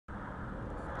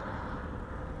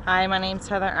Hi, my name's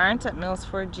Heather Arndt at Mills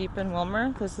Ford Jeep in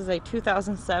Willmar. This is a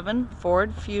 2007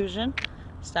 Ford Fusion.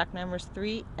 Stock number is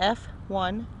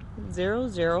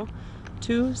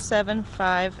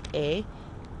 3F100275A.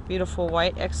 Beautiful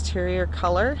white exterior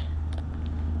color.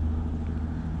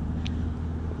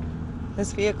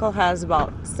 This vehicle has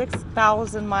about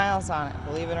 6,000 miles on it,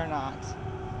 believe it or not.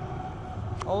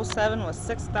 07 was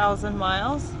 6,000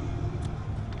 miles.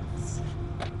 It's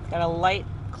got a light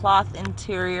cloth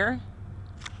interior.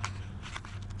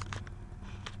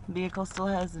 The vehicle still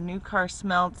has a new car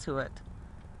smell to it.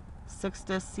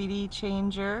 6-disc CD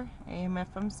changer,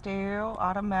 AM/FM stereo,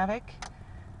 automatic.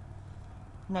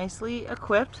 Nicely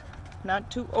equipped, not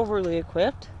too overly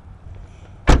equipped.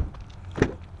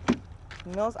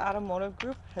 Mills Automotive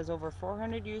Group has over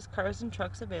 400 used cars and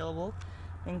trucks available,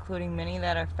 including many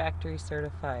that are factory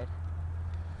certified.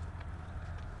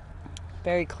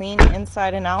 Very clean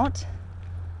inside and out.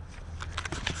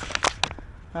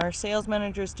 Our sales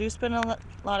managers do spend a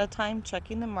lot of time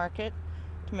checking the market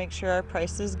to make sure our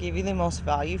prices give you the most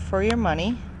value for your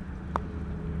money.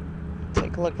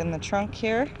 Take a look in the trunk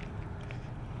here.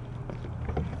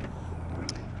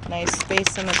 Nice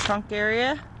space in the trunk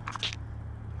area.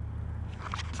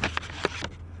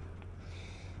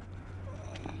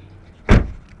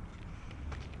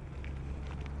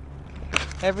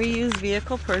 Every used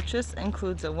vehicle purchase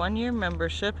includes a 1-year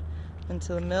membership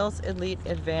into the Mills Elite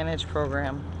Advantage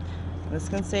program. This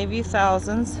can save you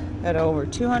thousands at over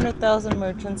 200,000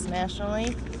 merchants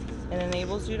nationally and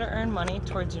enables you to earn money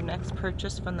towards your next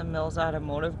purchase from the Mills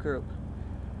Automotive Group.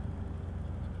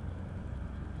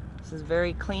 This is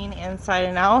very clean inside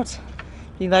and out.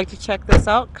 If you'd like to check this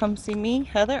out, come see me,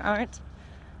 Heather Arndt,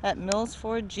 at Mills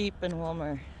Ford Jeep in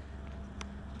Willmar.